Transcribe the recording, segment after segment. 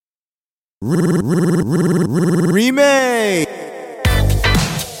Reemie!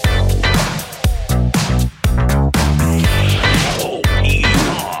 Oh, yeah.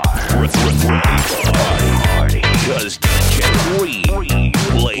 Ready, cause DJ Reemie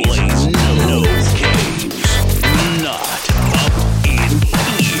plays no games. Not up in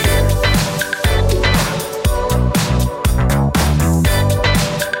here.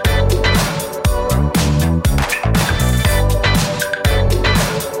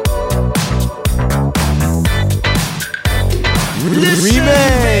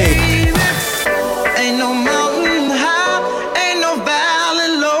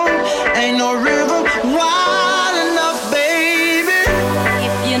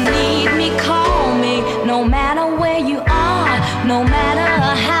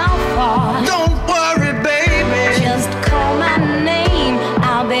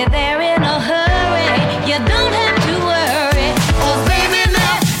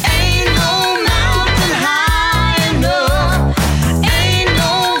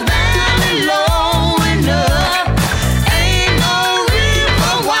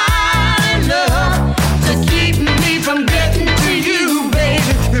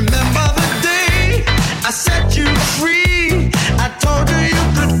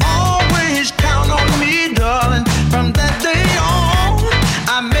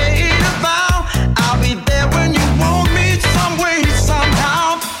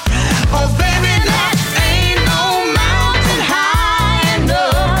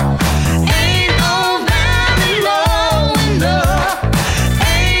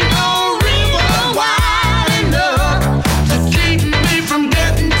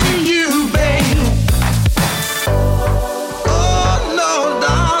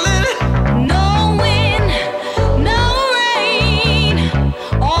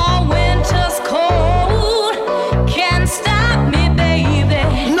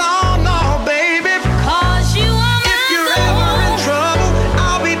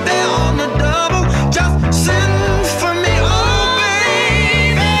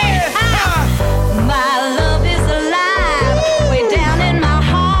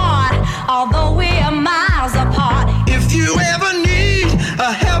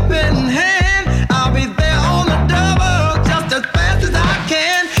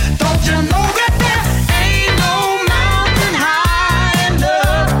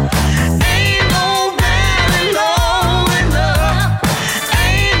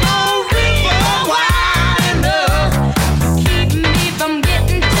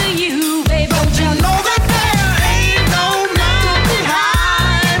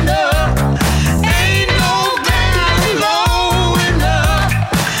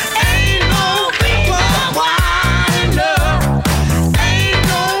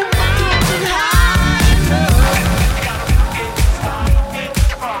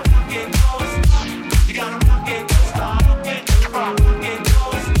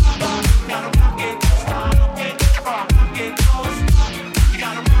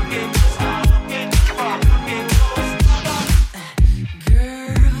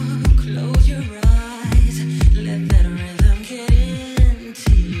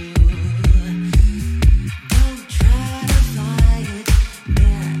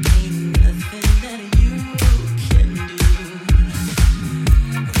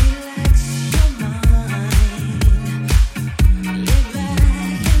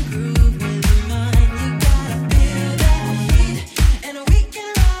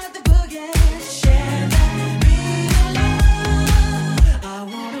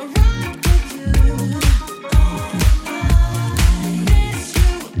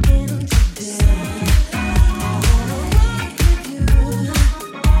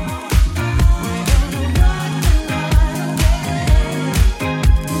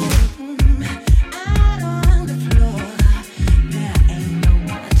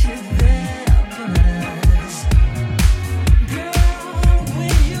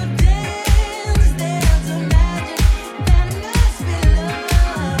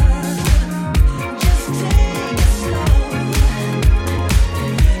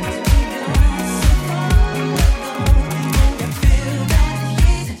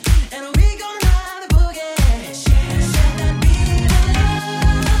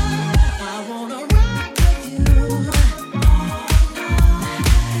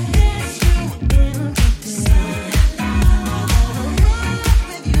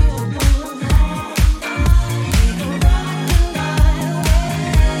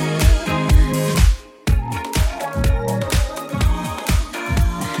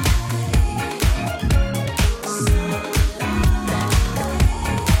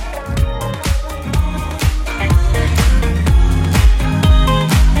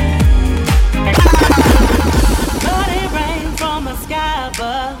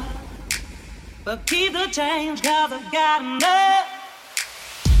 But keep the change, cause I got enough.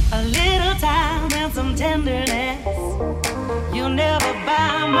 A little time and some tenderness. You'll never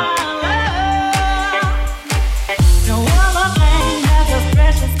buy my love. No other thing that's as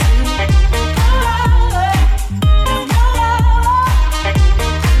precious to me. There's no love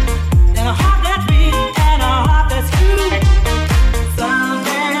than a heart that's beat and a heart that's true.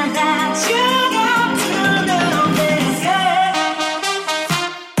 Something that you got to know this, yeah.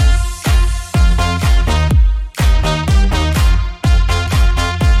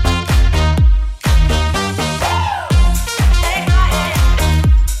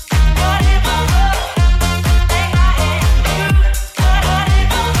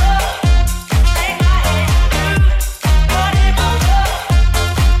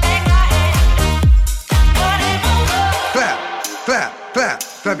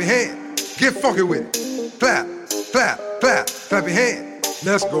 Clap your hand, get funky with it. Clap, clap, clap, clap your hand.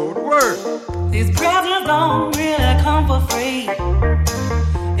 Let's go to work. These presents don't really come for free.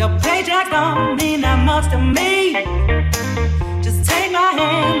 Your paycheck don't mean that much to me. Just take my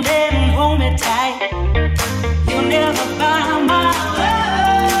hand and hold me tight. You'll never buy my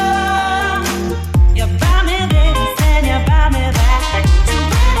love. You buy me this and you buy me that. To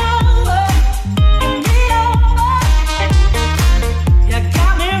win over, give me over. You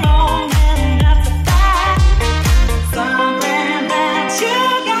got me wrong and that's a fact. Something that you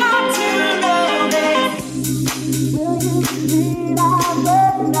got to know this. Will you see that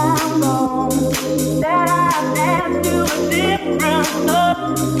when I'm wrong? That I dance to a different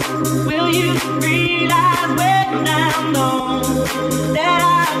song? Will you realize when I'm gone that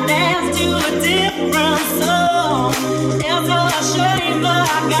I dance to a different song? It's a shame, but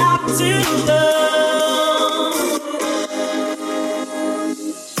I got to know.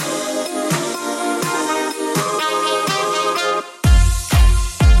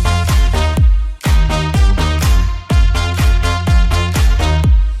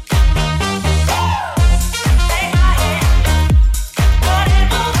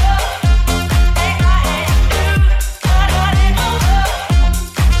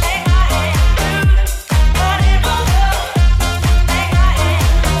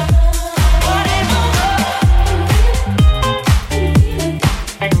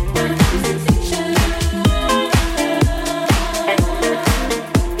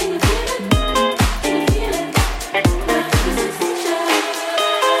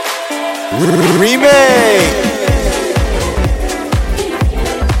 Reemie.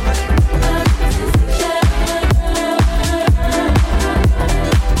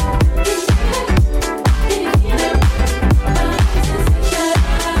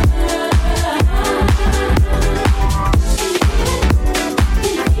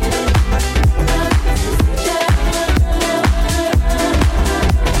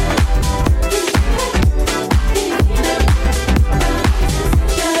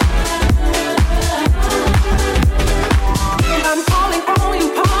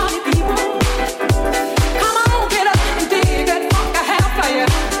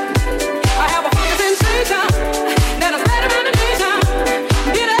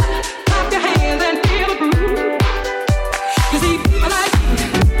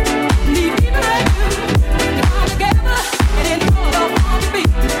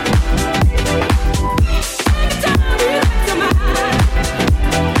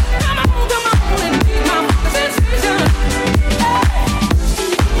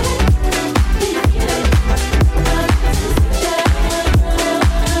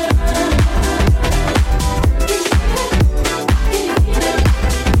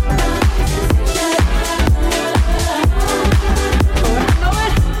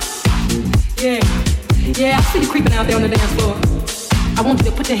 Yeah, I see you creeping out there on the dance floor. I want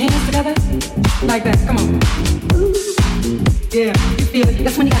you to put your hands together like that. Come on. Yeah, you feel it.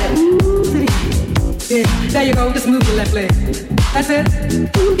 That's when you gotta ooh, yeah, there you go. Just move your left leg. That's it.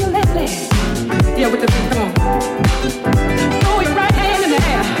 Move your left leg. Yeah, with the beat. Come on. Throw your right hand in the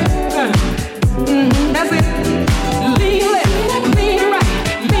air. That's it. Lean left, lean right,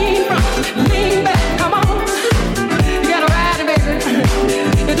 lean front, lean back. Come on. You gotta ride it, baby.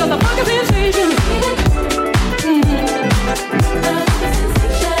 It's just a funky sensation.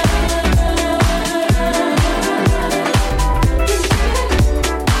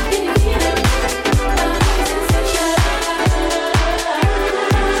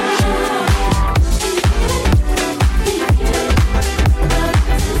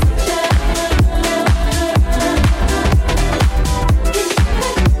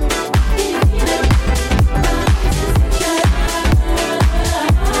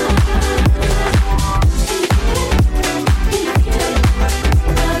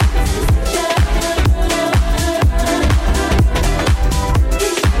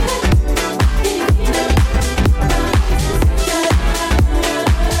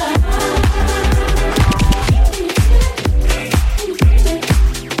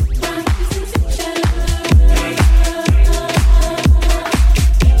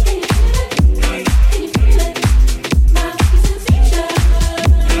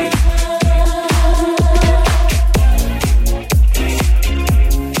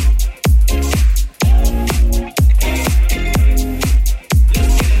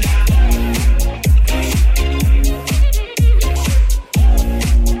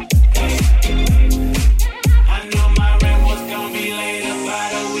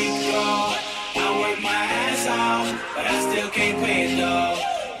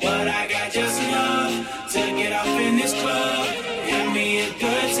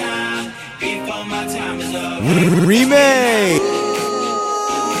 Reemie.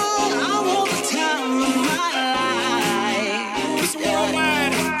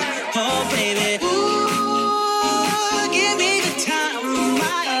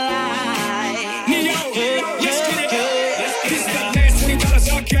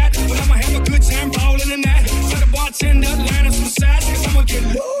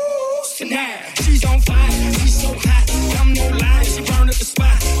 She's on fire, she's so hot, I'm no lie, she burned up the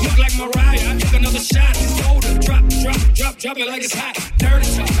spot. Look like Mariah, I took another shot. Hold her, drop it like it's hot. Dirty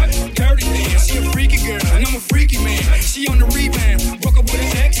talk, dirty dance. She a freaky girl, and I'm a freaky man. She on the rebound, broke up with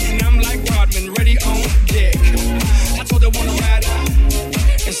an ex, and I'm like Rodman, ready on deck. I told her wanna ride out,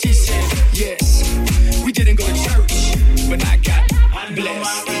 and she said yes. We didn't go to church, but I got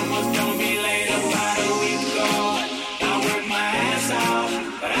blessed.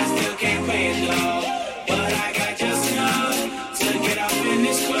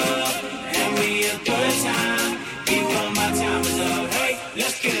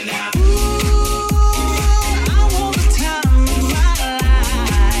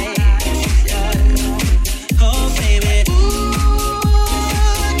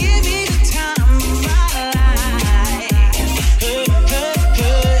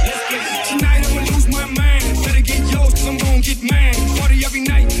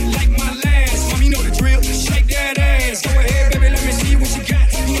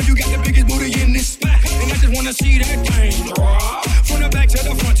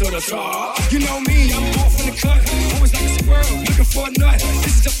 You know me, I'm off in the cut. Always like a squirrel, looking for a nut.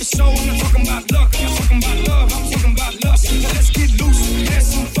 This is just for show, I'm not talking about luck. I'm not talking about love, I'm talking about lust. Now let's get loose, have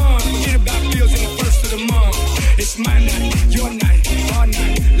some fun. Forget about bills in the first of the month. It's my night, your night, our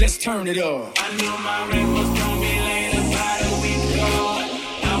night. Let's turn it up. I knew my rent was gonna be late about a week ago.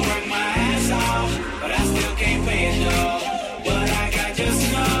 I worked my ass off, but I still can't pay it though. But I got just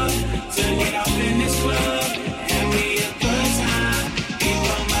enough to get off in this club. And me a good time.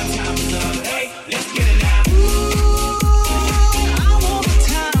 Before my time is up. Hey, let's get it now. I want the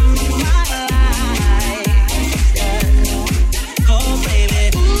time of my life. Yeah. Oh, baby.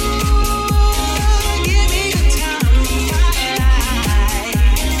 Give me the time of my life.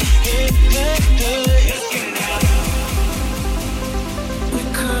 Hey, hey, hey. Let's get it now. We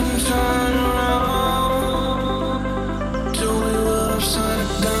couldn't turn around till we were upside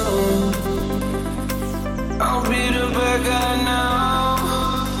down. I'll be the bad guy now,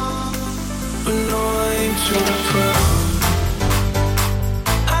 but no, I ain't too proud.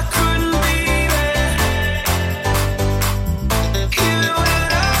 I couldn't be there, even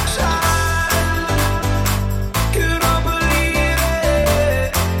when I tried. Could I believe it?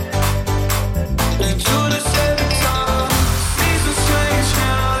 We do this every time. Seasons change,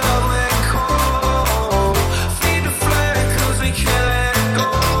 now love went cold. Feed the flag 'cause we can't let it go.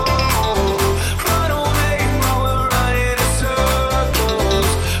 Run away while we're running in circles.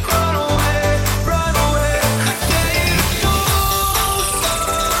 Run away, run away. I can't go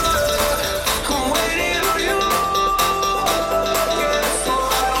further. I'm waiting on you. Yeah, so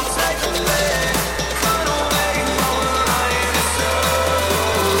I don't take the lead. Run away while we're running in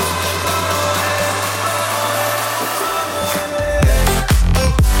circles. Run away, run away.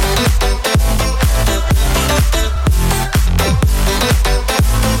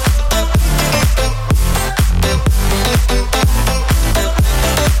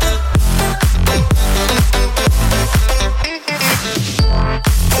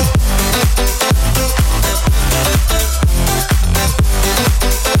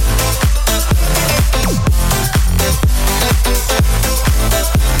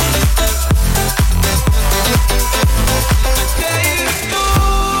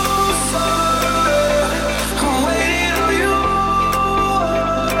 I'm waiting on you.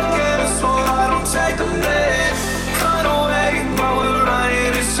 Yeah, so I don't take the lead. Run away while we're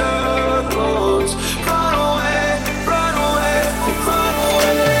running in circles. Run away, run away, run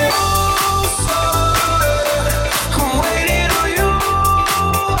away. I'm waiting on you.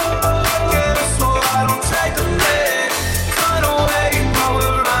 Yeah, so I don't take the lead. Run away while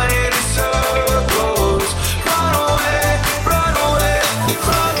we're running in circles. Run away, run away,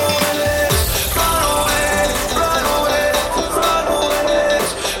 run away. Run away, run away, run away.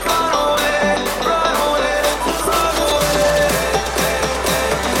 Run away, run away, run away.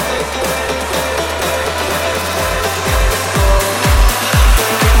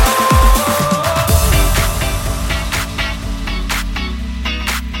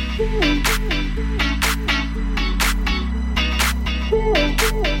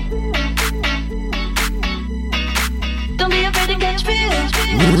 Don't be afraid to catch feels.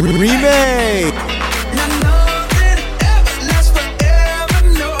 Reemie. Now nothing ever lasts forever,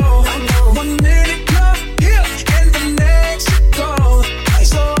 no. 1 minute love, here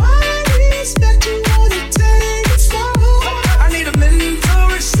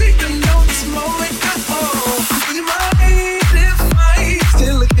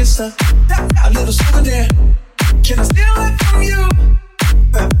a little souvenir. Can I steal it from you?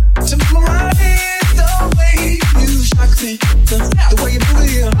 To memorize the way you shock me, the way you move it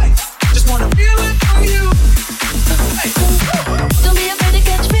here. Just wanna feel it from you. Don't be afraid to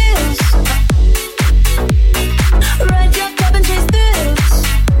catch feels. Ride your cup and chase thrills.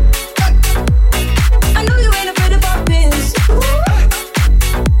 I know you ain't afraid of our pills.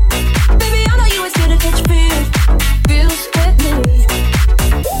 Baby, I know you ain't scared to catch feels. Feels with me.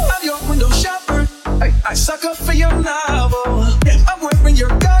 I'm your window shopper. I suck up for your novel. I'm wearing your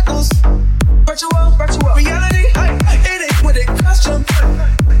goggles. Virtual reality. It ain't what it cost you.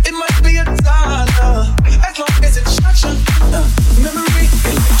 It might be a dollar, as long as it's structure. Memory,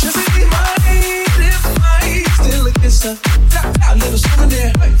 electricity, money. If I still a kisser, a little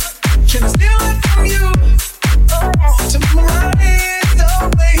souvenir. Can I steal it from you? To memorize the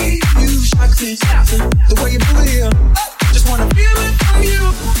way you shock me, the way you move it here. Just wanna feel it from you.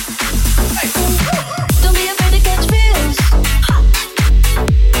 Don't be afraid to catch feels.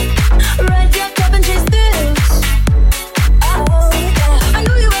 Ride your cup and chase thrills. Oh, yeah. I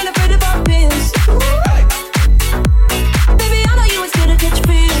know you ain't afraid of our pills. Baby, I know you ain't scared to catch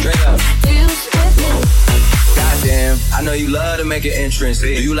feels. Straight up. Feels with me. Goddamn, I know you love to make an entrance. Do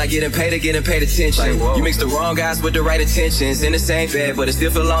you like getting paid attention? Like, you mix the wrong guys with the right intentions. In the same bed, but it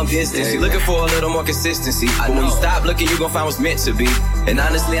still feel long distance. You're looking for a little more consistency. But when you stop looking, you gon' find what's meant to be. And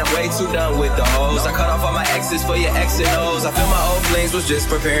honestly, I'm way too done with the hoes. I cut off all my exes for your X and O's. I feel my old flings was just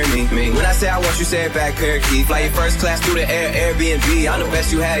preparing me. When I say I want you, say it back, parakeet. Fly your first class through the air, Airbnb. I'm the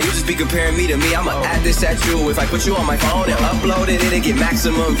best you had, you just be comparing me to me. I'ma add this at you. If I put you on my phone and upload it, it'll get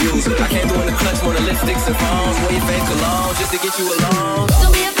maximum views. I came through in the clutch more than lipsticks and phones. Wear your fake cologne just to get you alone.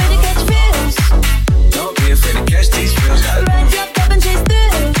 Don't be afraid to catch feels. Don't be afraid to catch these feels. Ride your cup and chase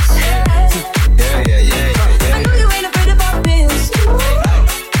thrills. Yeah. I know you ain't afraid of our pills.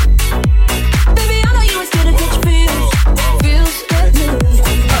 Baby, I know you ain't scared to catch feels. Feels with me.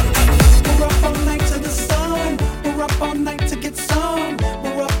 We're up all night to the sun. We're up all night to get some.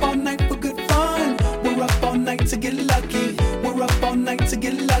 We're up all night for good fun. We're up all night to get lucky. We're up all night to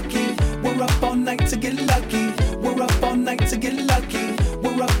get lucky. We're up all night to get lucky. We're up all night to get lucky.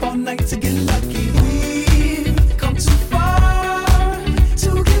 We're up all night to get lucky. We've come too far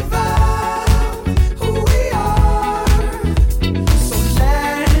to give up who we are. So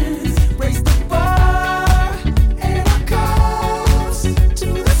let's raise the bar and our cups to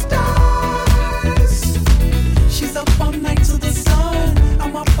the stars. She's up all night to the sun.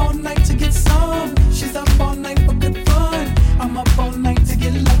 I'm up all night to get some. She's up all night for good fun. I'm up all night to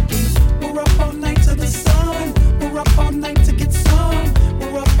get lucky. We're up all night to the sun. We're up all night to get some.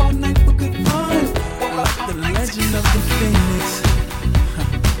 We're up all night for good fun. We're up all The night to legend of the phoenix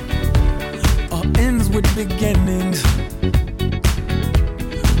all ends with beginnings.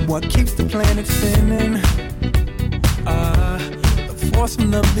 What keeps the planet spinning? The force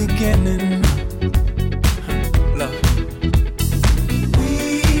from the beginning. Love.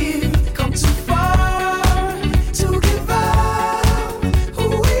 We've come too far to give up who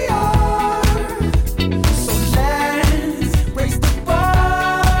we are. So let's raise the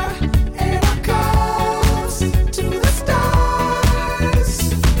bar and our cups to the stars.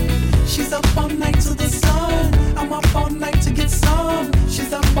 She's up all night to the sun. I'm up all night to get some.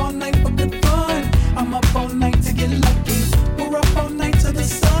 She's up all night for good fun. I'm up all night to get lucky. We're up all night to the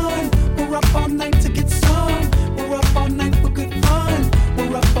sun. We're up all night to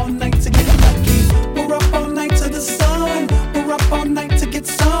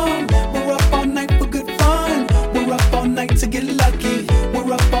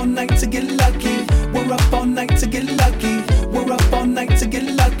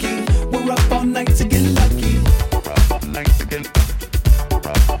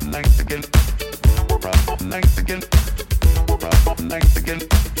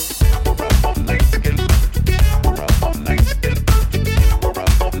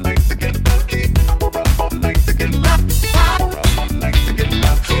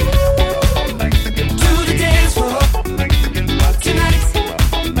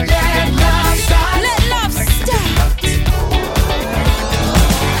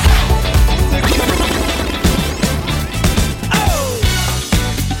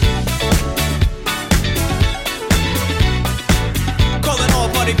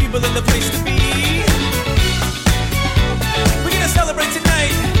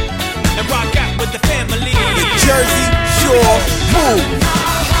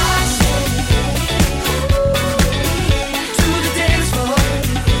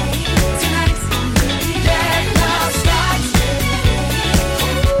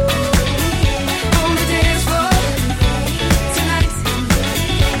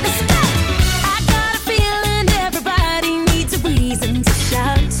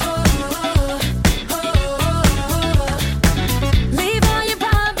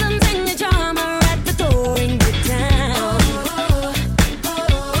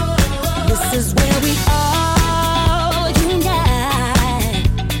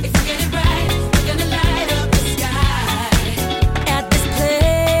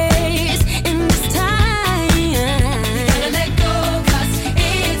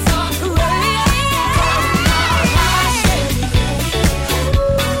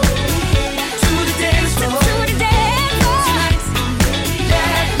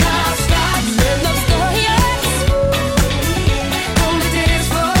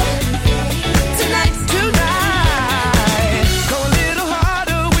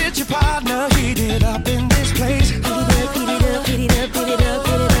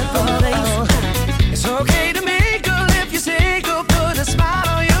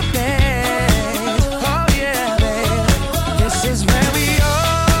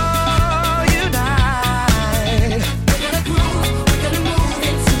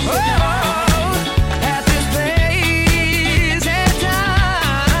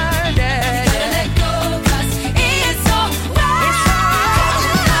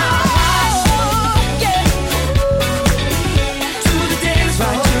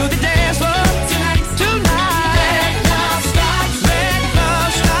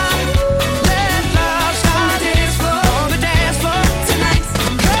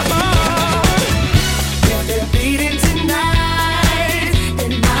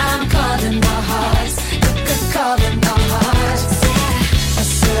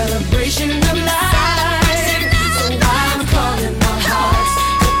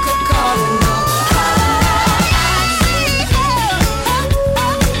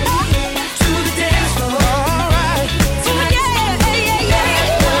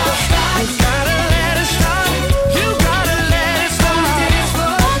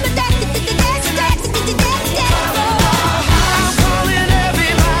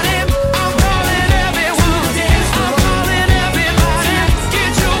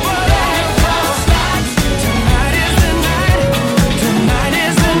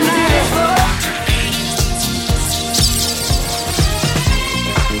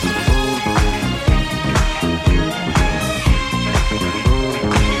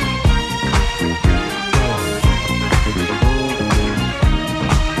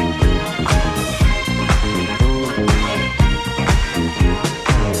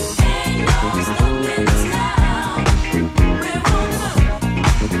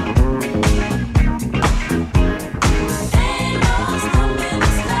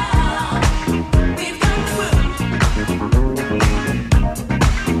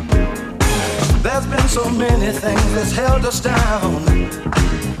has held us down.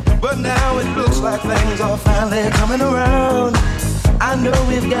 But now it looks like things are finally coming around. I know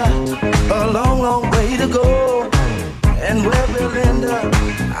we've got a long, long way to go. And where we'll end up,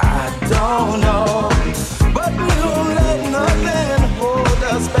 I don't know. But we won't let nothing hold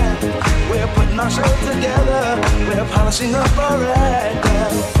us back. We're putting our show together. We're polishing up our act.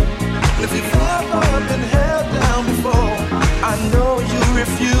 And if you've ever been held down before, I know you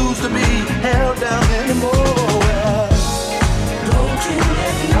refuse to be held down anymore. Don't you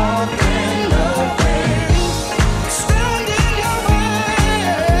let nothing, nothing stand in your way.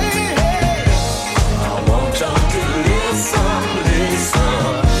 I want y'all to listen, listen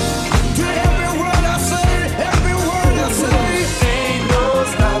to every word I say, every word I say. Ain't no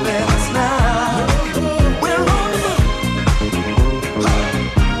stopping us now. We're on the move.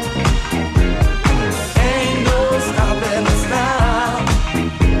 Ain't no stopping us now.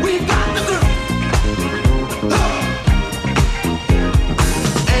 We got to do.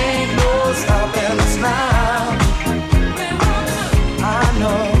 Ain't no stopping us now. I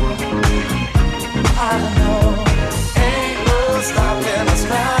know. Ain't no stopping us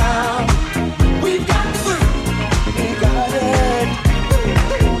now. We got to. We got it.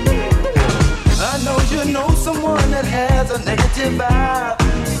 I know you know someone that has a negative vibe.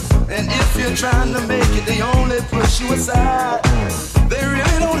 And if you're trying to make it, they only push you aside. They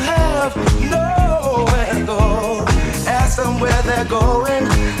really don't have nowhere to go. Ask them where they're going,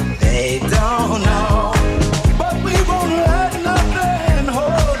 they don't know. But we won't let nothing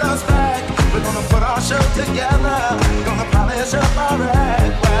hold us back. We're gonna put our show together. We're gonna polish up our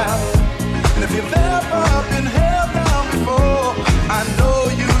act well. And if you've ever been held down before, I know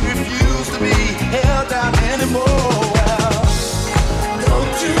you refuse to be held down anymore. Well,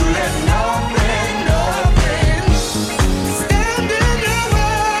 don't you let nothing, nothing stand in your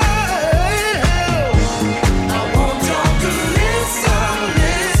way. I want y'all to listen,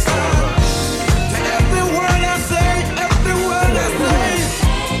 listen to every word I say, every word I say.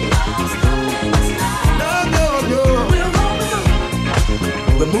 No, no, no.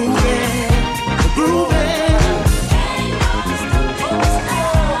 We're moving, we're grooving.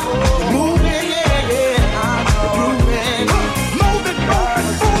 We're moving, yeah, yeah. We're grooving. Move it,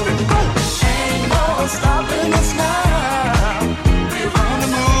 move it, move it. Ain't no stopping us now. We're on the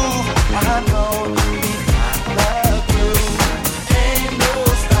move. I know we got the groove. Ain't no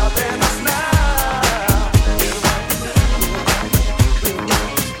stopping us now.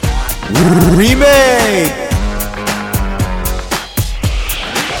 Reemie.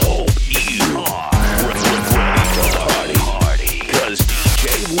 Hope you are ready for the party. Cause DJ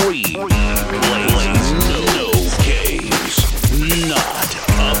Reemie plays no games. Not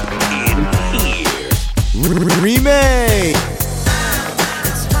up in here. Reemie.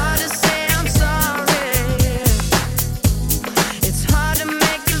 It's hard to say I'm sorry. It's hard to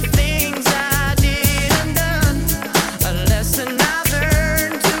make the things I did and done. A lesson I've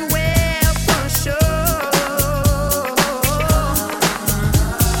learned too well for sure.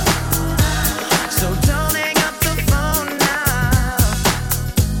 So don't hang up the phone now.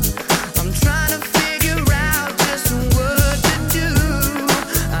 I'm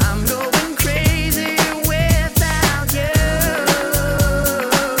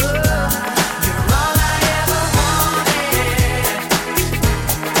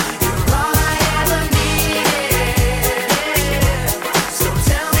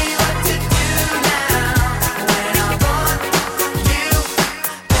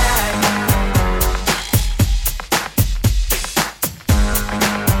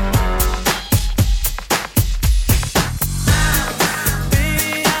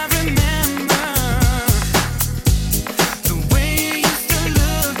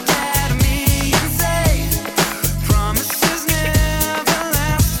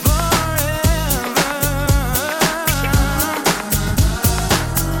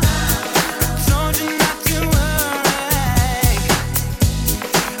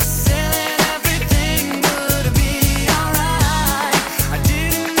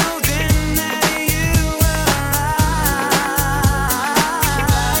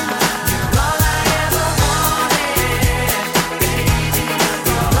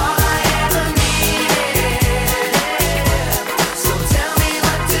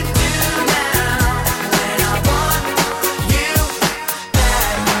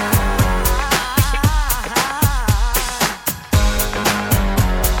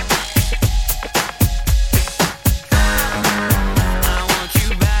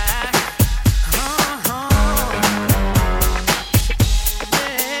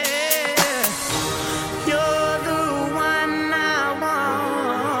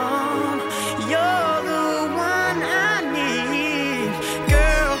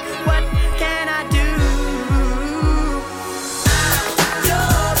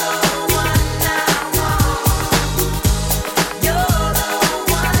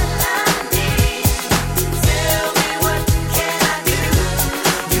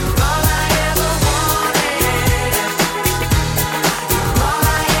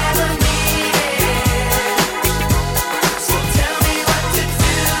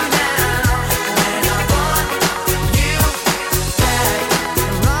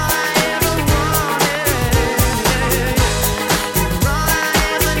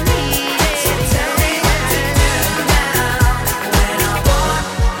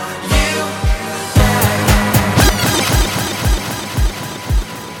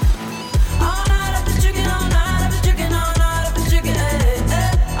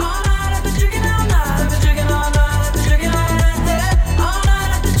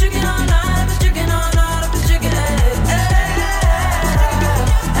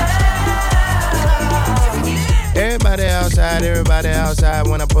outside, everybody outside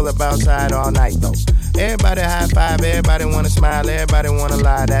when I pull up outside all night though. Everybody high five, everybody wanna smile, everybody wanna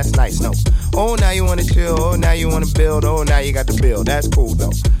lie, that's nice, no. Oh, now you wanna chill, oh, now you wanna build, oh, now you got the bill, that's cool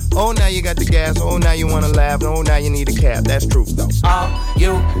though. Oh, now you got the gas, oh, now you wanna laugh, oh, now you need a cab, that's true though. All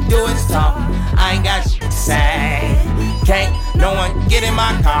you do is talk, I ain't got shit to say. Can't no one get in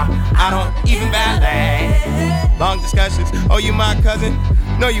my car, I don't even valet. Long discussions, oh, you my cousin?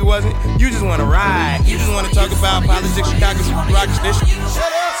 No, you wasn't, you just wanna ride. You just wanna talk about politics, Chicago, rock tradition.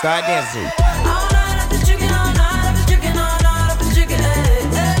 Start dancing.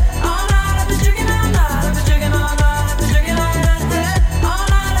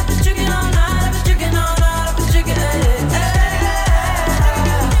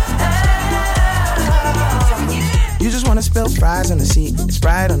 Spill fries on the seat,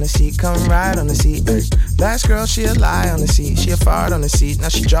 Sprite on the seat, come ride on the seat. Last girl, she a lie on the seat, she a fart on the seat, now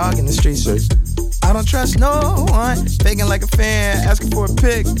she jogging the streets. I don't trust no one, faking like a fan, asking for a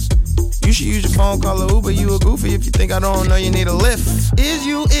pic. You should use your phone, call a Uber, you a goofy if you think I don't know you need a lift. Is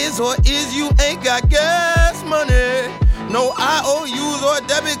you is or is you ain't got gas money? No IOUs or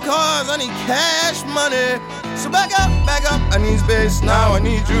debit cards, I need cash money. So back up, I need space now. I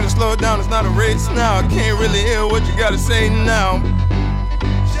need you to slow down, it's not a race now. I can't really hear what you gotta say now.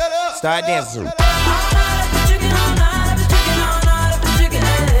 Shut up. Start dancing.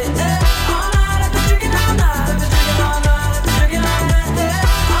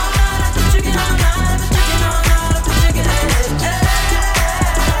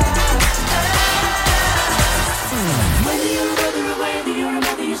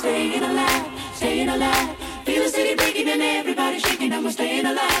 Everybody shaking, I'm staying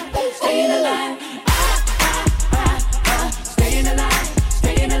alive, staying alive. Staying alive,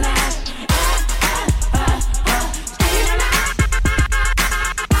 staying alive. Staying alive.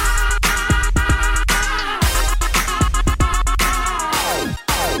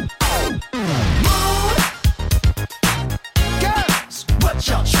 Moon. Girls, what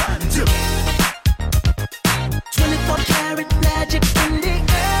y'all trying to do? 24 karat magic in the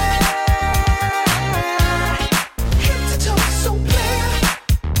air.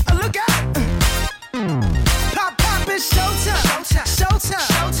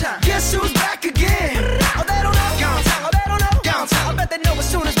 Guess who's back again? Oh, they don't know. Oh, they don't know. I bet they know as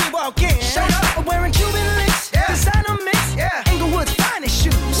soon as we walk in. Showed up, I'm wearing Cuban links, designer mix, Inglewood's finest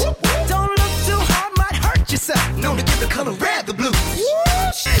shoes. Don't look too hard, might hurt yourself. Known to give the color red the blues.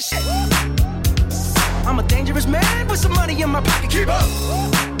 Shit. I'm a dangerous man with some money in my pocket. Keep up.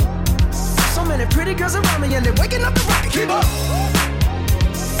 So many pretty girls around me and they're waking up the rocket. Keep up.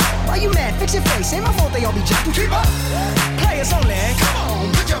 Why you mad? Fix your face. Ain't my fault they all be jacking. Keep up. Players only. Come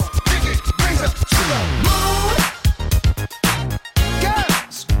on, put your pinky rings up to the moon.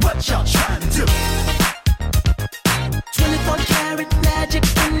 Girls, what y'all trying to do? 24 karat magic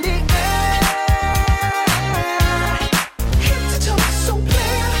in the air. Head to toe, so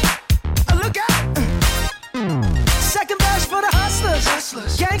clear. Look out. Second verse for the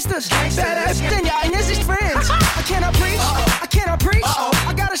hustlers. Gangsters. Badass. Then y'all and his friends. I cannot preach. I cannot preach.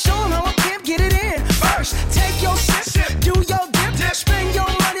 I gotta show them how a pimp get it in. First, take your sip, do your dip, spend your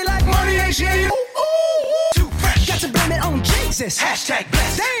money like money ain't shit. Too fresh. Got to blame it on Jesus. Hashtag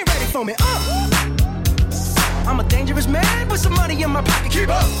blessed. They ain't ready for me. I'm a dangerous man with some money in my pocket. Keep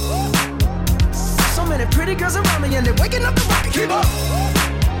up. So many pretty girls around me and they're waking up the rocket. Keep up.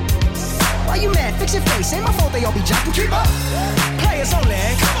 Why you mad? Fix your face. Ain't my fault they all be jocking. Keep up. Players only.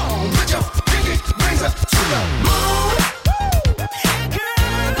 Come on, put your pinky rings up to the moon.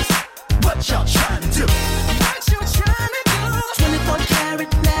 Girls, what y'all trying to do? what you trying to do? 24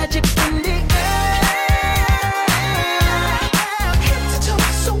 karat magic in the air. Head to toe,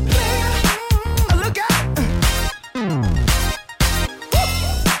 so clear. Look out.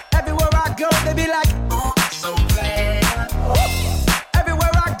 Everywhere I go, they be like, Oh, so clear.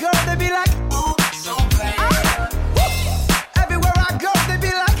 everywhere I go, they be like, Oh, so clear. everywhere I go, they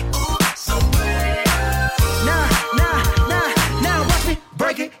be like, Oh, so clear. nah, watch me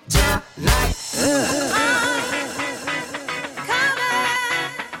break it down like,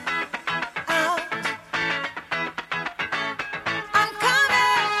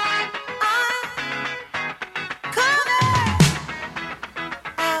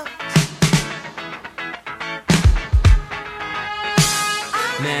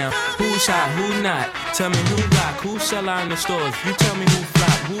 Now, who's hot, who not? Tell me who rock, who sell out in the stores. You tell me who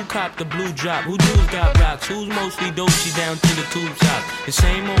flop, who cop the blue drop, who dudes got rocks, who's mostly Dolce down to the tube top. The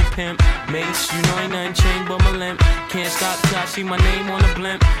same old pimp, mace, you know ain't nothing changed but my limp. Can't stop till I see my name on the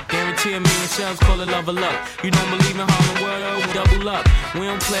blimp. Guarantee a million sales, call it love or luck. You don't believe in Harlem World, we double up. We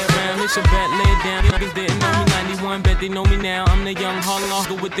don't play around, it's a bet, lay it down. Niggas didn't know me 91, bet they know me now. I'm the young Harlem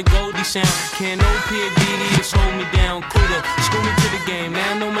Oscar with the Goldie sound. Can't no P.A.D.D. just hold me down. Cooler, school me to the game,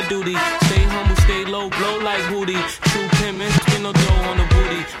 now I know my duty. Stay humble, stay low, blow like Woody. True pimpin', spin no dough on the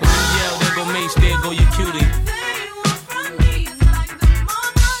booty. When you yell, there go Mace, there go your cutie.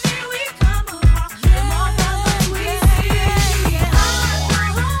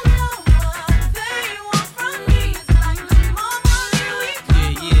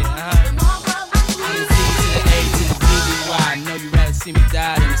 See me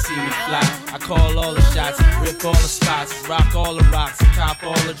die than to see me fly. I call all the shots, rip all the spots, rock all the rocks, cop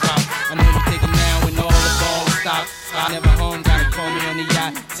all the drops. I know you thinking now when all the balls stop. I never home, gotta call me on the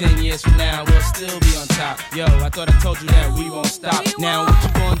yacht. 10 years from now, we'll still be on top. Yo, I thought I told you that we won't stop. Now what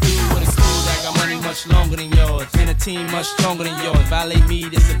you gonna do with a school that got money much longer than yours, and a team much stronger than yours? Violate me,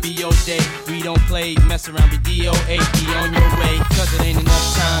 this a B.O. day. We don't play, mess around, be D.O.A. Be on your way, cause it ain't enough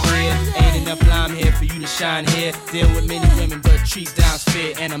time here. Ain't enough lime here for you to shine here. Deal with many women, but treat down's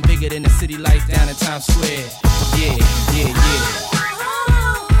fair. And I'm bigger than the city lights down in Times Square. Yeah, yeah, yeah.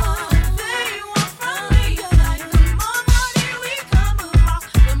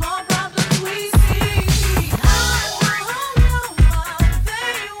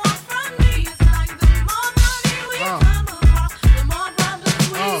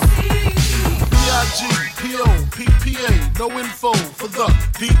 No info for the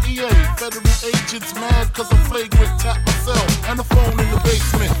DEA. Federal agents mad cause I'm flagrant. Tap myself and the phone in the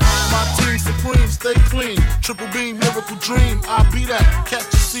basement. My team supreme, stay clean. Triple beam, miracle dream. I be that. Catch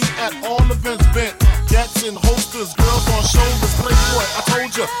a seat at all events bent. Gats in holsters, girls on shoulders. Playboy, I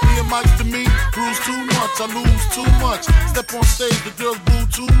told ya, me and Mike's to me. Bruise too much, I lose too much. Step on stage, the girls boo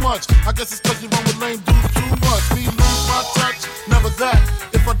too much. I guess it's cause you run with lame dudes too much. Me lose my touch, never that.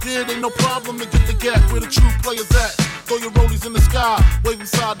 If I did, ain't no problem to get the gap where the true players at. Throw your rollies in the sky, waving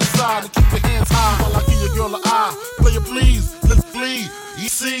side to side, and keep your hands high while I give your girl an eye. Player please, let's flee.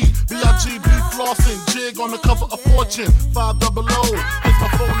 EC, B.I.G.B. flossing, jig on the cover of Fortune, 500. Here's my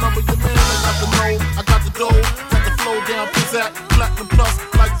phone number, your man ain't got the know. I got the dough, got the flow down, pizzazz, platinum plus,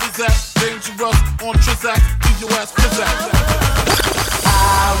 like Zizak, dangerous on Trizak, leave your ass pizzazz.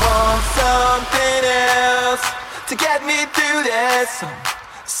 I want something else to get me through this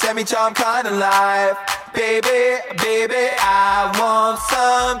semi-charm kind of life. Baby, baby, I want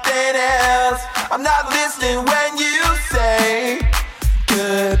something else. I'm not listening when you say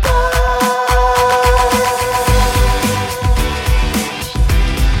goodbye.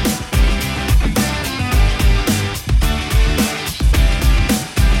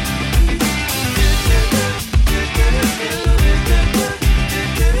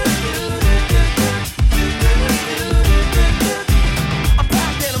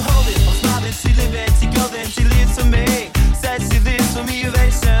 She leaves for me, said she leaves for me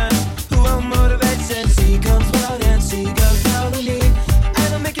ovation. Who will motivation? She comes when I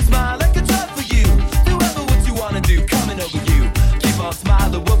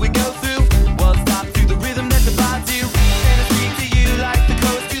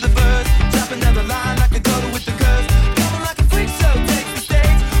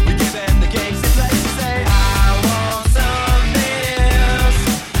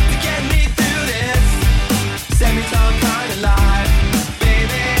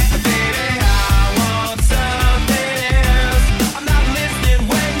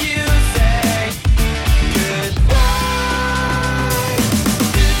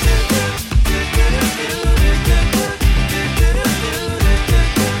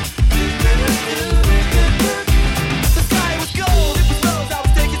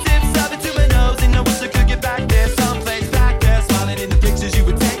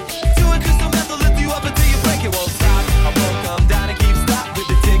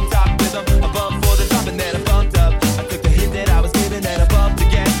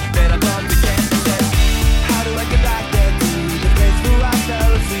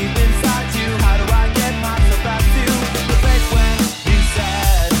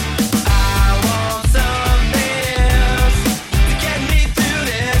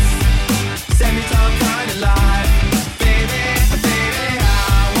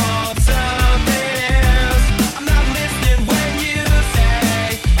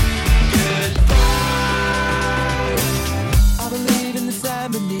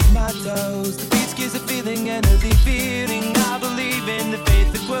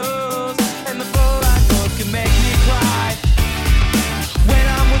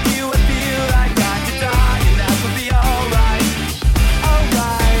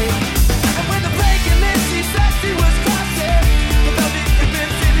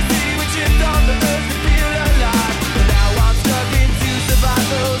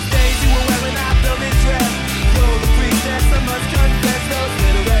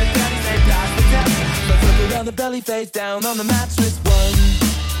down on the mattress one,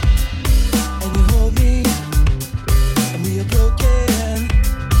 and you hold me, and we are broken.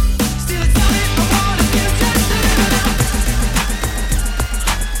 Still it's on it, I wanna feel just a little.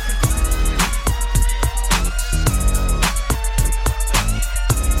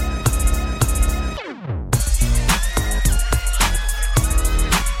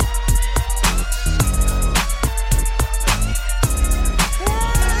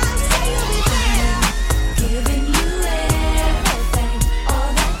 Giving you everything.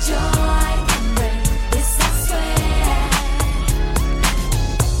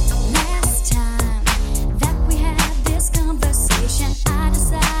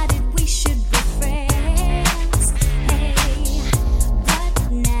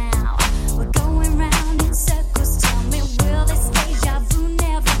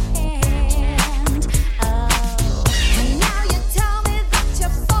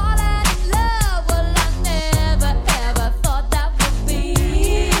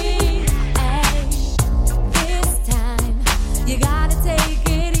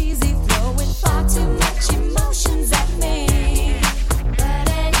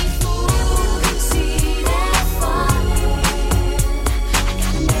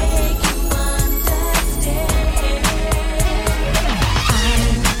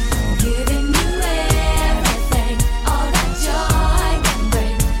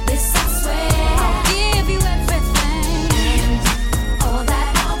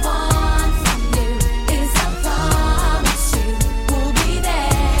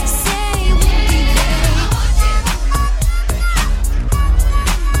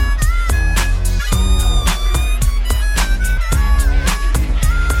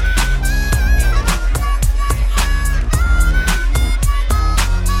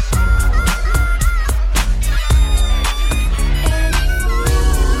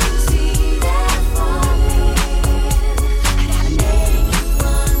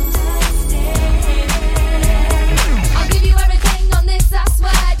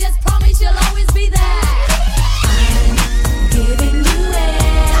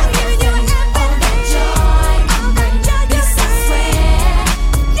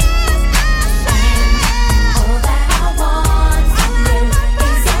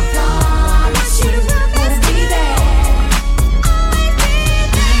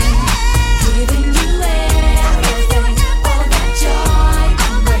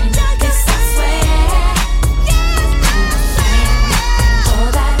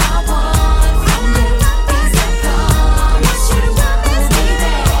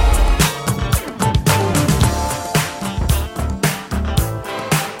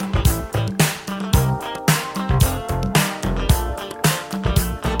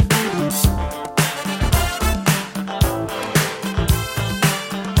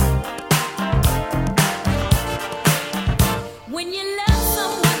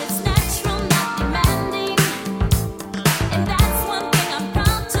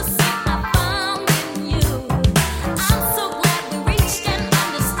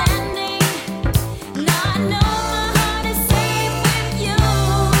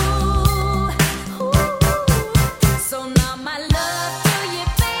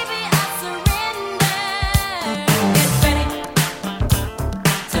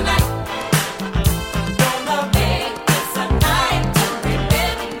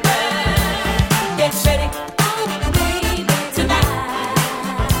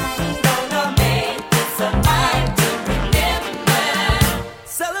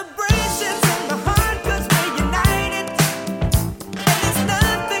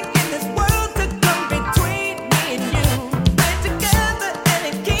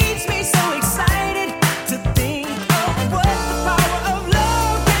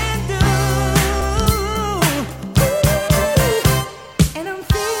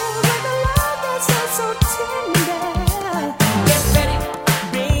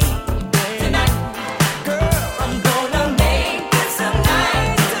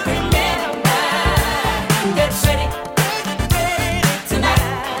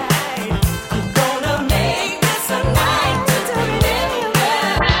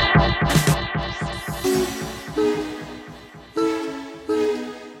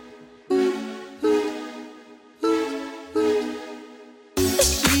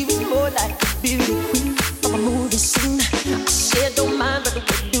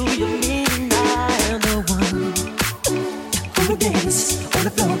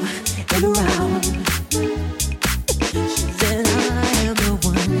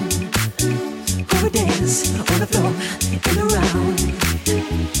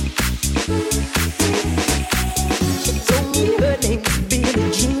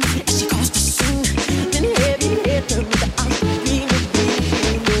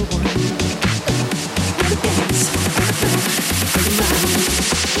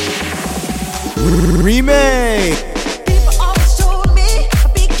 Reemie. People always told me,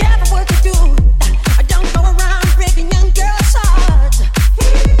 be careful what you do. I don't go around breaking young girls' hearts.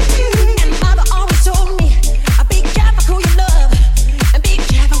 And mother always told me, be careful who you love, and be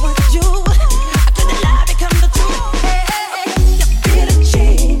careful what you do. Could the lie become the truth? Hey, you feel a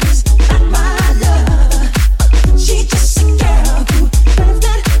change, not my love. She just a girl who thinks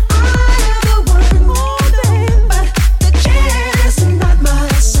that I am the one, but the kid is not my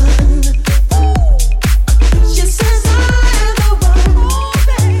son. She says I am the one,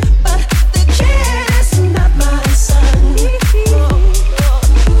 but the kid is not my son.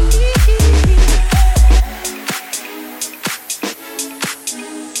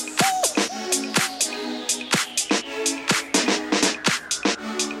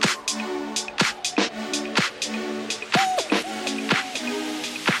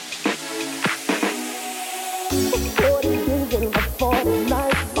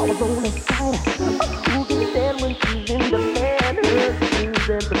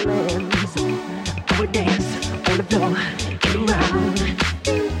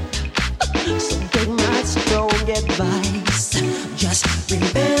 Just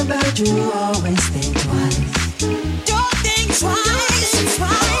remember to always think twice. Don't think twice,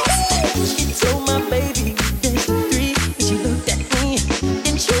 twice. She told my baby there's the three. She looked at me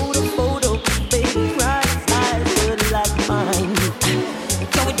and showed a photo. Baby cried, eyes were like mine.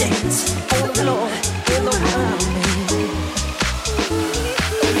 So we dance on the floor in the around me.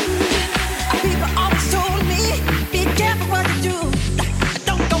 People always told me, be careful what you do.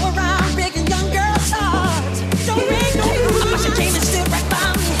 Don't go around breaking young girls' hearts. Don't break no heart. She came and stood right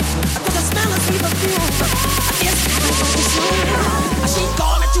by me. I could the smell of sweet perfume. I guess I was soon. She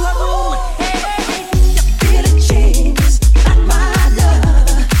called me to her room. Hey, you feel a change, not my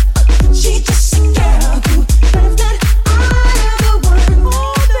love. She just a girl who thinks that I am the one,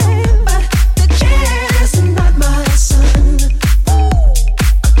 but the kid is not my son.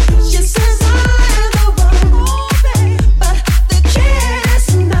 She says I am the one, but the kid is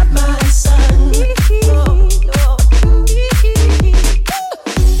not my son.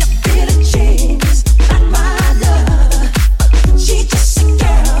 You feel a change, not my love. She just a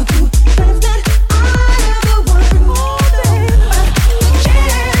girl who thinks that I am the one, but the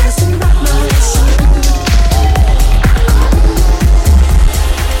kid is not my son.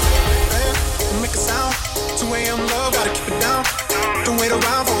 Make a sound. 2 a.m. love, gotta keep it down. Don't wait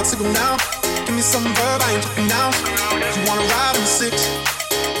around for a signal now. Give me some verb, I ain't talking down. You wanna ride in the 6,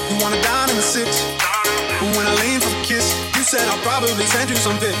 you wanna dine in the 6. But when I lean for the kiss, you said I'll probably send you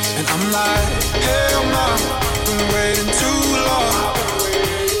some pics. And I'm like, hell no, been waiting too long.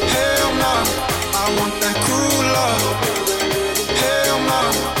 Hell no, I want that cruel love. Hell no,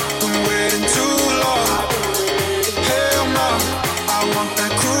 been waiting too long. Hell no, I want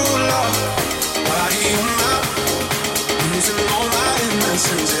that cruel love. Body on my, losing all my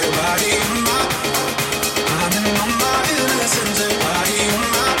innocence. Body on my, finding all my innocence. Body on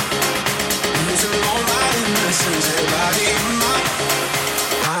my, losing all my innocence. Body on my,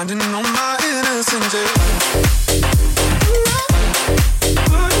 finding all my innocence.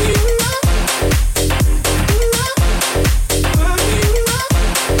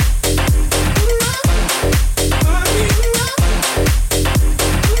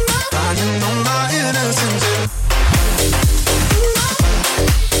 Finding all my innocence.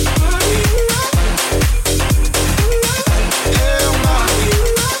 Hell no.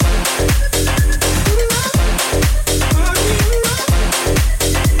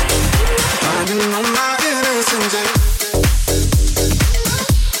 Finding all my innocence.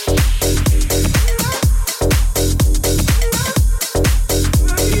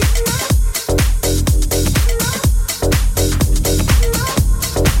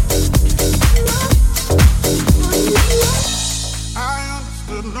 I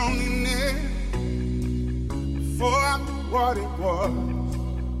understood loneliness before I knew what it was.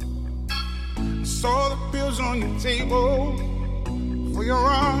 I saw the pills on your table for your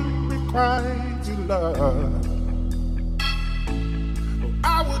unrequited love.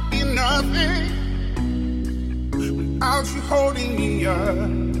 I would be nothing without you holding me up.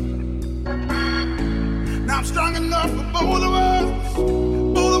 Now I'm strong enough for both of us,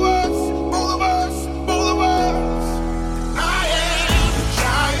 both of us, both of us, both of us. I am a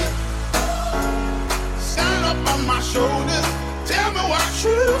giant. Stand up on my shoulders. Tell me what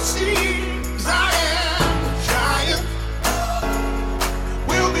you see. 'Cause I am a giant.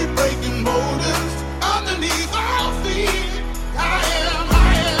 We'll be breaking boulders underneath our feet. I am,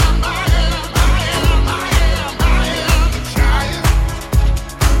 I am, I am, I am, I am, I am a giant.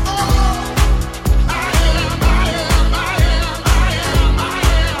 Oh, I am, I am, I am, I am, I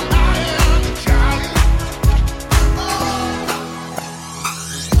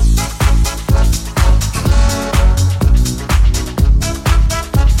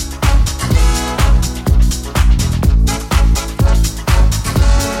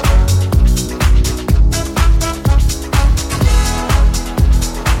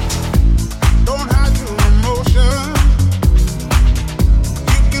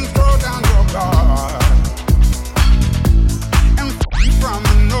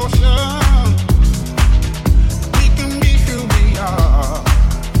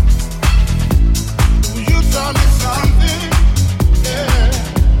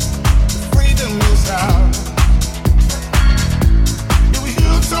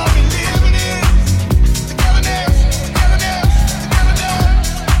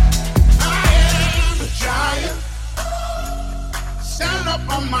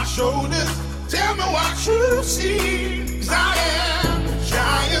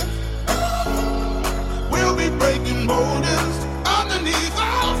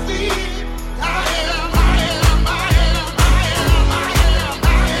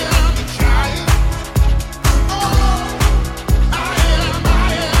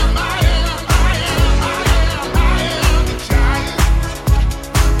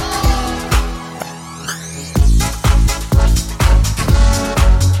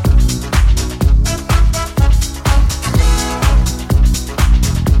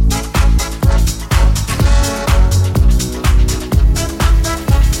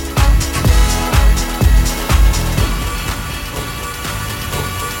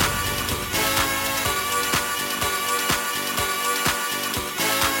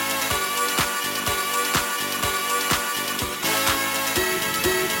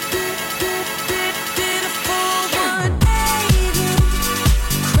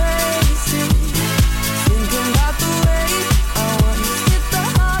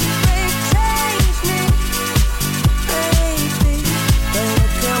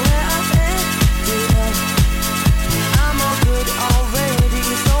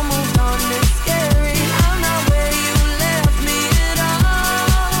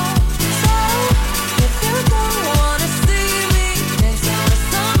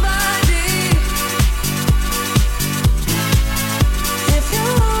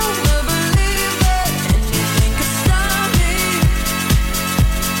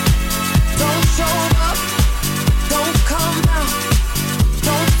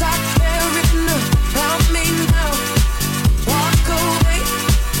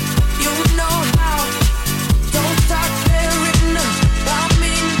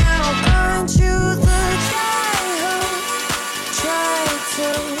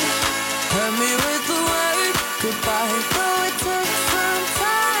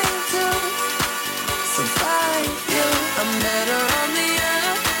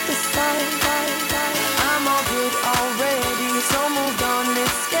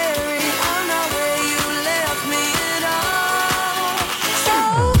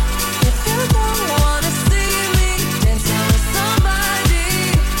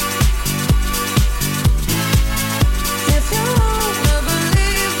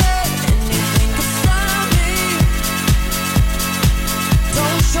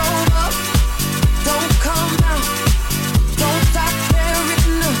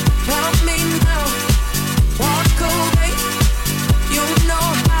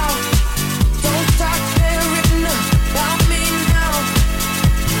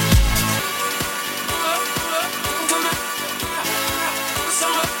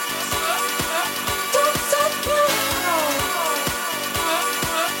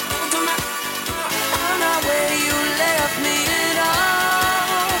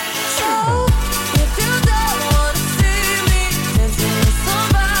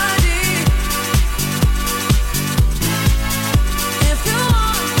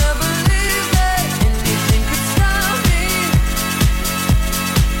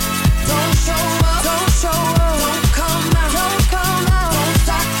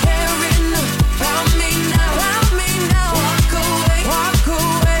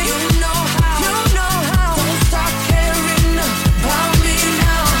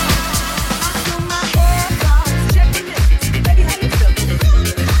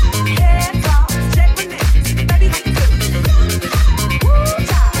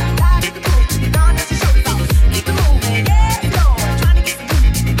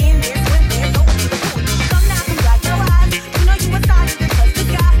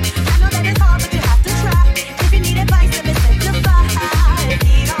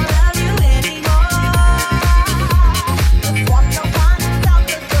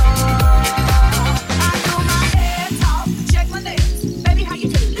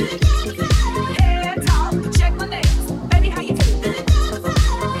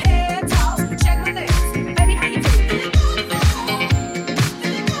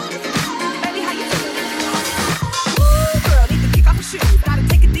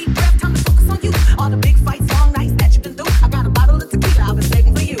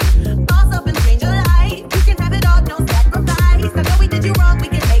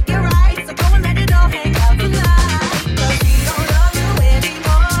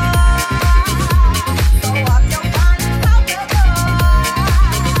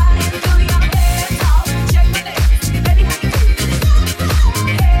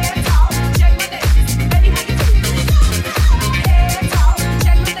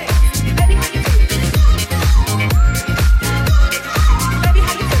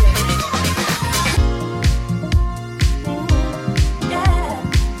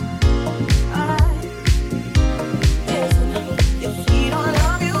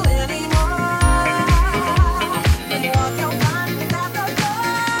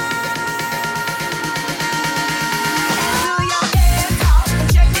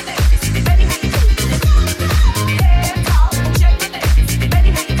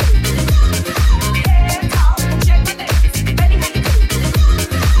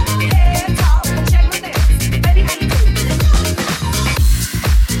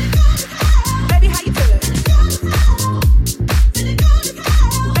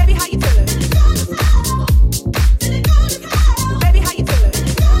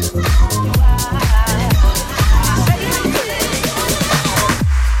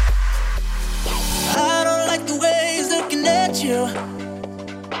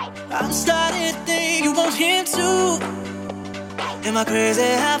I'm starting to think you want him too. Am I crazy?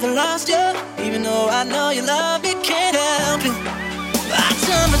 Have I lost you? Even though I know you love me, can't help it. I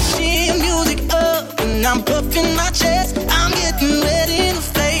turn my machine music up and I'm puffing my chest. I'm getting ready to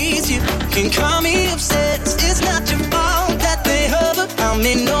face you. Can call me obsessed. It's not your fault that they hover. I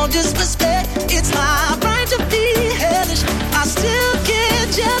mean no disrespect. It's my right to be hellish. I still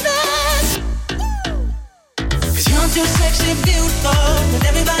get jealous. Cause you're too sexy, beautiful, and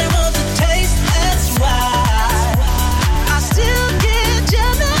everybody wants a taste. That's why I still get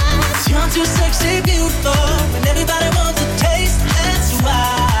jealous. You're too sexy, beautiful, and everybody wants a taste. That's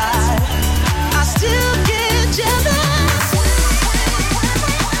why I still get jealous.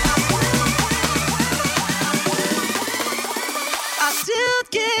 I still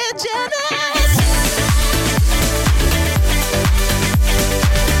get jealous.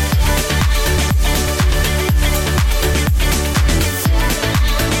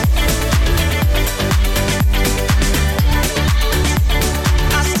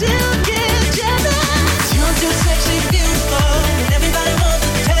 I still get jealous. You're too sexy, beautiful, and everybody wants a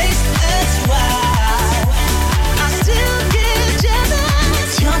taste. That's why I still get jealous.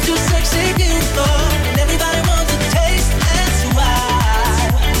 You're too sexy, beautiful, and everybody wants a taste. That's why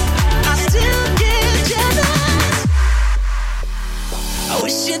I still get jealous. I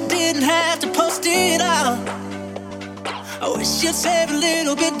wish you didn't have to post it out. I wish you'd save a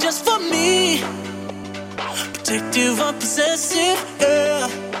little bit just for me. Protective or possessive, yeah.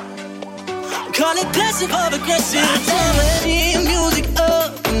 Call it passive or aggressive. I turn the music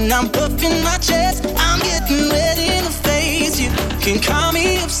up and I'm puffing my chest. I'm getting ready to face you. Can call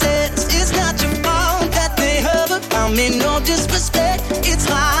me obsessed. It's not your fault that they hover. I mean no disrespect. It's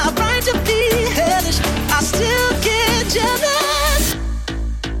my right to be hellish. I still get jealous.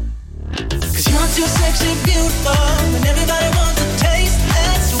 Cause you're too sexy, beautiful, and everybody wants a taste.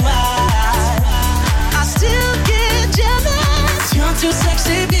 That's why I still get jealous. You're too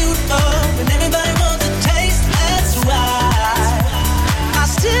sexy, beautiful, and everybody wants a taste. That's why I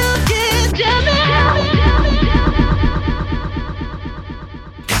still get jealous.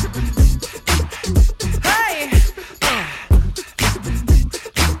 Hey!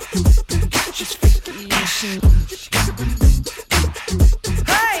 She's freaky and she.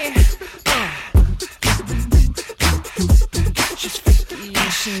 Hey! She's freaky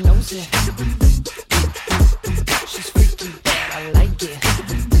and she knows it. She's freaky, but I like it.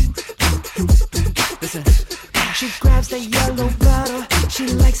 Listen. She grabs the yellow bottle. She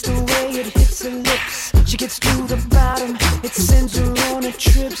likes the way it hits her lips. She gets to the bottom. It sends her on a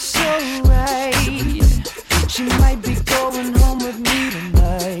trip so right. She might be going home with me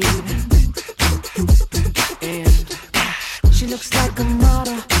tonight. And she looks like a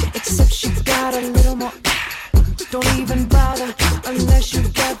model, except she got a little more. Don't even bother unless you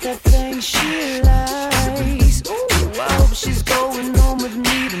got that thing she likes. Ooh, I hope she's going home with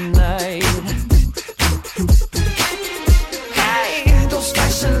me tonight. Hey, those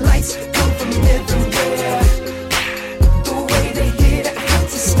flashing lights come from everywhere. The way they hit, I have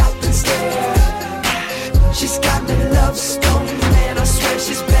to stop and stare. She's got me love stone, man, I swear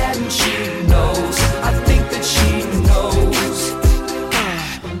she's bad and she knows. I think that she knows.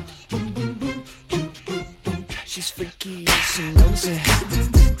 She's freaky, she knows it.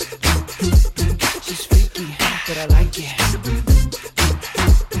 She's freaky, but I like it.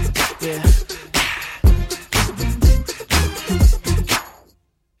 Yeah.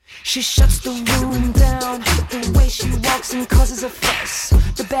 She shuts the room down. The way she walks and causes a fuss.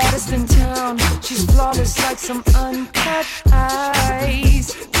 The baddest in town. She's flawless like some uncut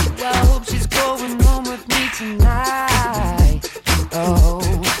ice. Ooh, I hope she's going home with me tonight. Oh.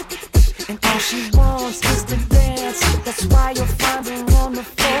 And all she wants is to dance. That's why you'll find her on the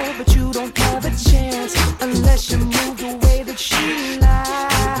floor, but you don't have a chance unless you move the way that she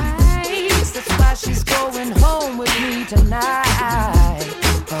likes. That's why she's going home with me tonight.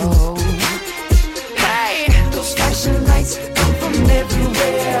 Oh, hey, those flashing lights come from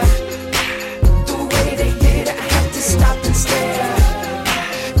everywhere. The way they hit, I have to stop and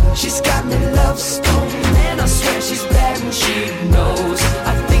stare. She's got me love stone, and I swear she's bad and she knows.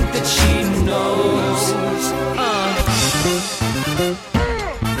 I think that she knows.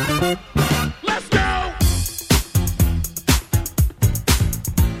 Let's go!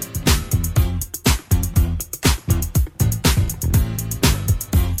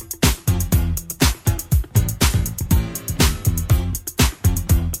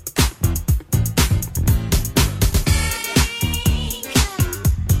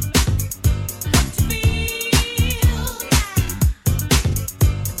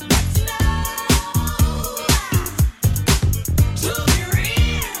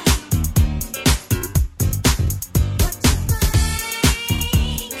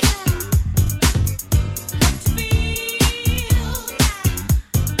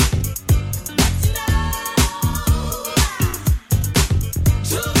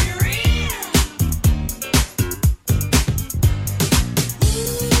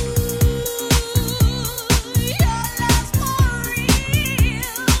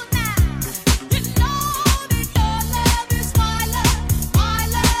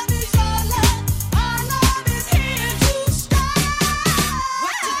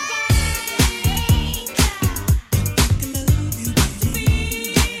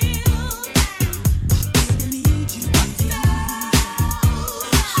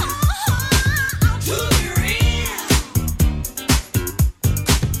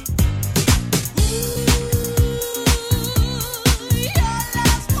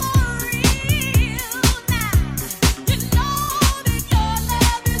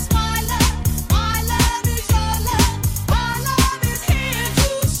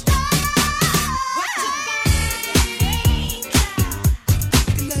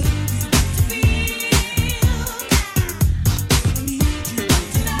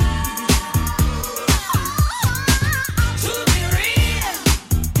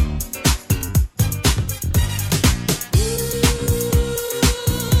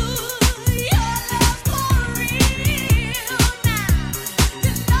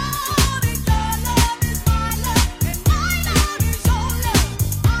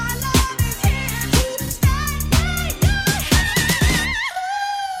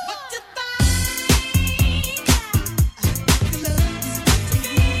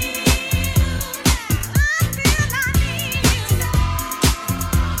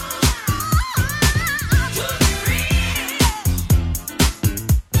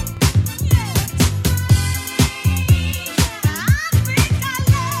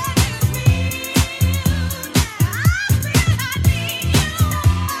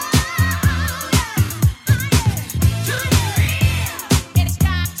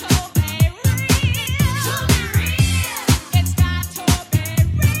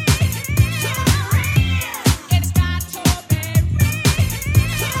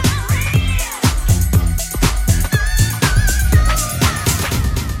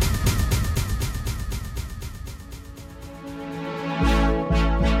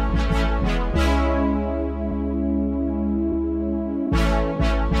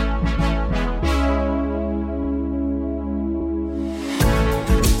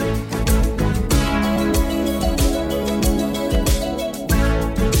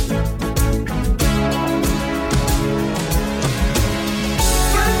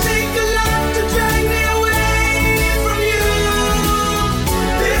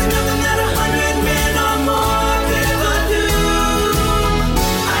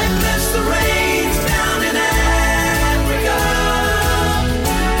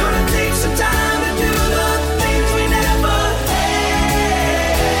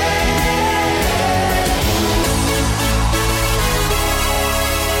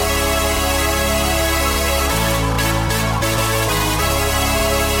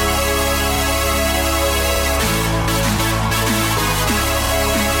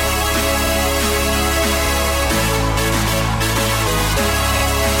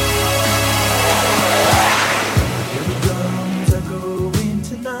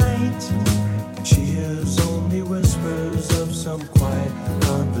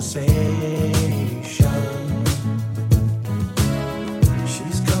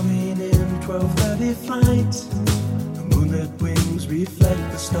 12:30 flight. The moonlit wings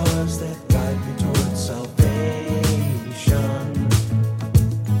reflect the stars that guide me towards salvation.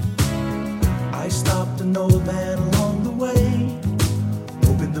 I stopped an old man along the way,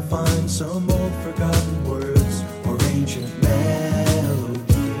 hoping to find some old forgotten words or ancient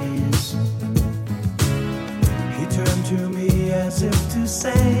melodies. He turned to me as if to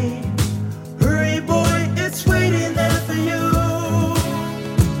say, "Hurry, boy, it's waiting there for you."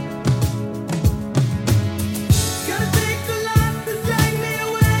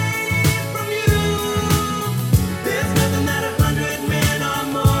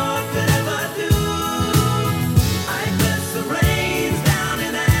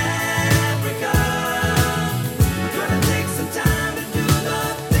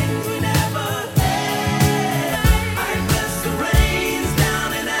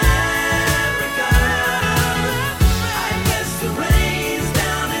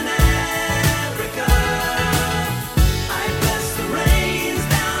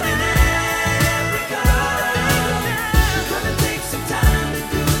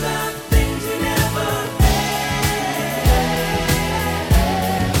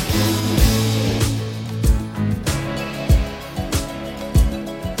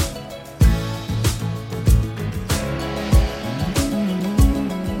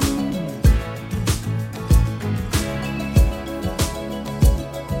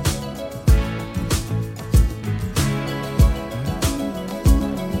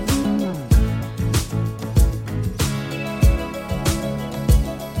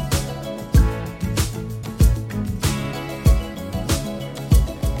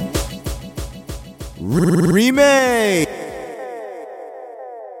 Reemie.